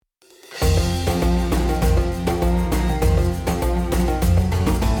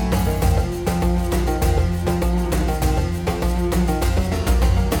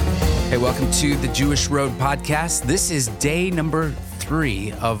welcome to the Jewish Road podcast. This is day number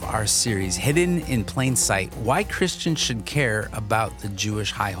 3 of our series, Hidden in Plain Sight, Why Christians Should Care About the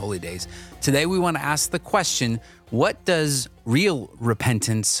Jewish High Holy Days. Today we want to ask the question, what does real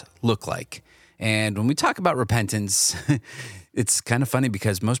repentance look like? And when we talk about repentance, it's kind of funny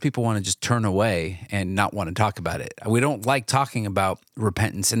because most people want to just turn away and not want to talk about it. We don't like talking about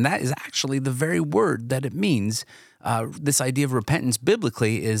repentance, and that is actually the very word that it means. This idea of repentance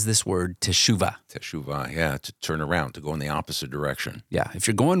biblically is this word teshuvah. Teshuvah, yeah, to turn around, to go in the opposite direction. Yeah, if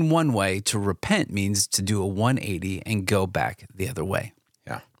you're going one way, to repent means to do a 180 and go back the other way.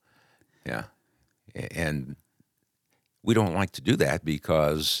 Yeah. And we don't like to do that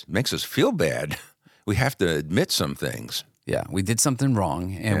because it makes us feel bad. We have to admit some things. Yeah, we did something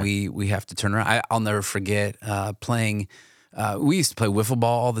wrong, and we have to turn around. I'll never forget playing. We used to play wiffle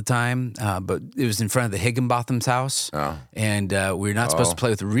ball all the time, but it was in front of the Higginbotham's house, and we were not supposed to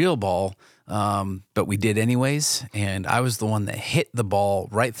play with the real ball, but we did anyways. And I was the one that hit the ball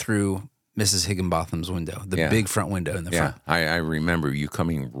right through Mrs. Higginbotham's window, the big front window in the front. I remember you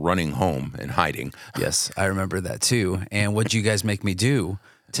running home and hiding. Yes, I remember that too. And what did you guys make me do?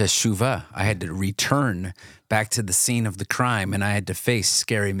 Teshuvah. I had to return back to the scene of the crime, and I had to face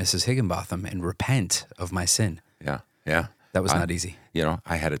scary Mrs. Higginbotham and repent of my sin. Yeah. That was not easy. You know,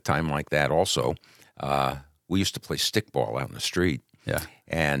 I had a time like that also. We used to play stickball out in the street. Yeah.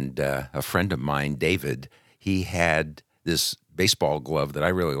 And a friend of mine, David, he had this baseball glove that I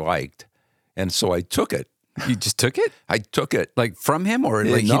really liked. And so I took it. You just took it? I took it. Like from him or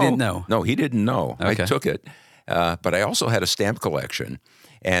like he didn't know? No, he didn't know. Okay. I took it. But I also had a stamp collection.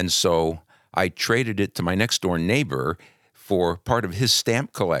 And so I traded it to my next door neighbor for part of his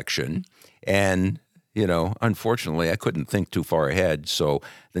stamp collection. And, you know, unfortunately, I couldn't think too far ahead. So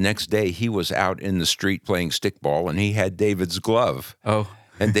the next day he was out in the street playing stickball and he had David's glove. Oh.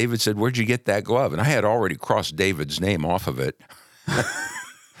 And David said, "Where'd you get that glove?" And I had already crossed David's name off of it.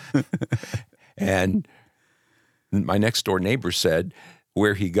 And my next door neighbor said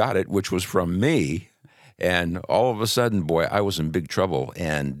where he got it, which was from me. And all of a sudden, boy, I was in big trouble,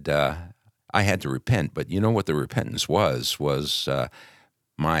 and I had to repent. But you know what the repentance was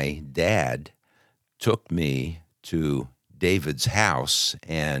my dad took me to David's house,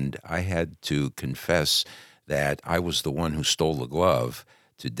 and I had to confess that I was the one who stole the glove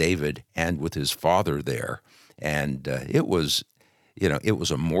to David and with his father there. And it was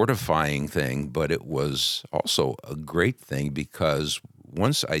a mortifying thing, but it was also a great thing because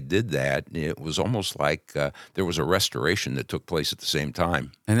once I did that, it was almost like there was a restoration that took place at the same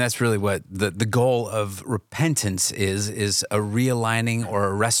time. And that's really what the goal of repentance is a realigning or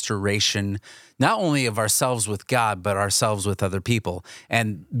a restoration, not only of ourselves with God, but ourselves with other people.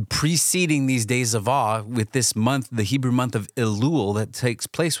 And preceding these days of awe with this month, the Hebrew month of Elul that takes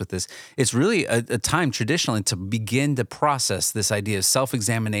place with this, it's really a time traditionally to begin to process this idea of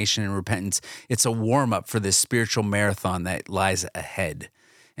self-examination and repentance. It's a warm-up for this spiritual marathon that lies ahead.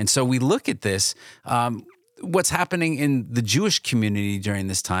 And so we look at this. What's happening in the Jewish community during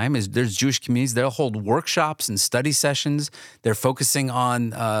this time is there's Jewish communities, they'll hold workshops and study sessions. They're focusing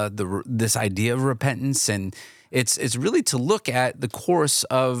on this idea of repentance, and it's really to look at the course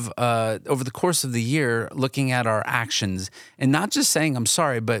of, over the course of the year, looking at our actions and not just saying, I'm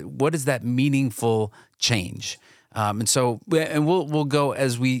sorry, but what is that meaningful change? And we'll go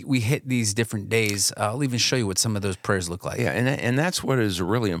as we hit these different days. I'll even show you what some of those prayers look like. Yeah, and that's what is a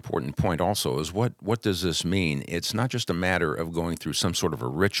really important point also is what does this mean? It's not just a matter of going through some sort of a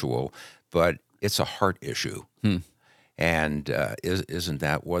ritual, but it's a heart issue. And isn't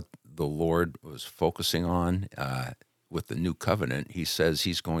that what the Lord was focusing on with the new covenant? He says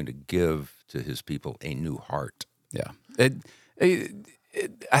he's going to give to his people a new heart. Yeah.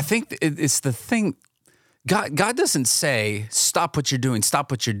 I think it's the thing. God doesn't say, stop what you're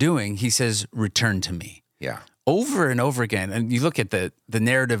doing. He says, return to me. Yeah. Over and over again. And you look at the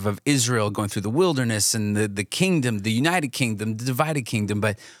narrative of Israel going through the wilderness and the kingdom, the united kingdom, the divided kingdom.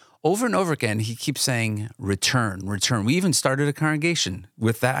 But over and over again, he keeps saying, return. We even started a congregation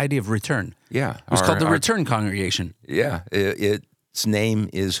with that idea of return. Yeah. It was called the Return Congregation. Yeah. Its name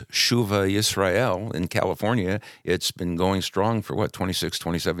is Teshuvah Yisrael in California. It's been going strong for, 26,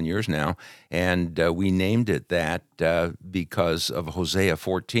 27 years now. And we named it that because of Hosea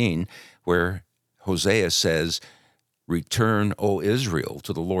 14, where Hosea says, "Return, O Israel,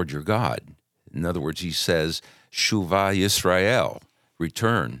 to the Lord your God." In other words, he says, Teshuvah Yisrael,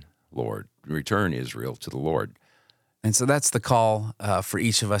 return, Lord, return Israel to the Lord. And so that's the call for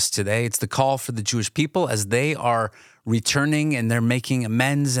each of us today. It's the call for the Jewish people as they are returning and they're making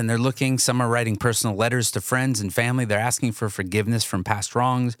amends and they're looking. Some are writing personal letters to friends and family. They're asking for forgiveness from past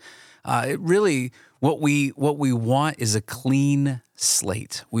wrongs. It really, what we want is a clean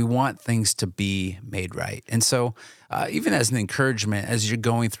slate. We want things to be made right. And so even as an encouragement, as you're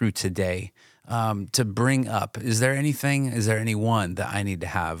going through today, to bring up, is there anyone that I need to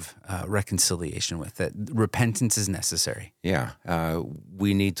have reconciliation with, that repentance is necessary? Yeah,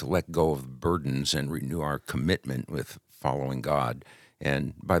 we need to let go of burdens and renew our commitment with following God.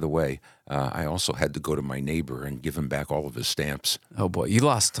 And by the way, I also had to go to my neighbor and give him back all of his stamps. Oh boy, you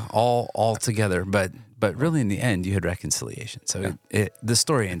lost all together, but really in the end you had reconciliation. So the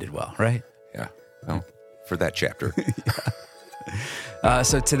story ended well, right? Yeah, well, for that chapter.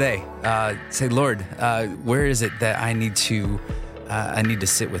 So today, say, Lord, where is it that I need to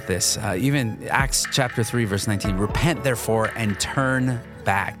sit with this? Even Acts chapter 3, verse 19, repent therefore and turn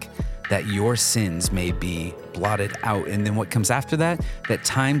back, that your sins may be blotted out. And then what comes after that? That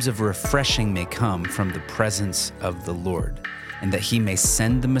times of refreshing may come from the presence of the Lord, and that he may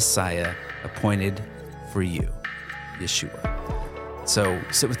send the Messiah appointed for you, Yeshua. So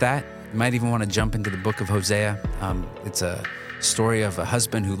sit with that. You might even want to jump into the book of Hosea. It's a story of a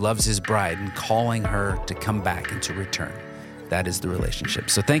husband who loves his bride and calling her to come back and to return. That is the relationship.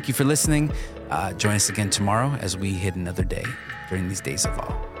 So thank you for listening. Join us again tomorrow as we hit another day during these days of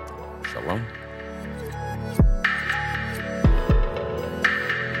awe. Shalom.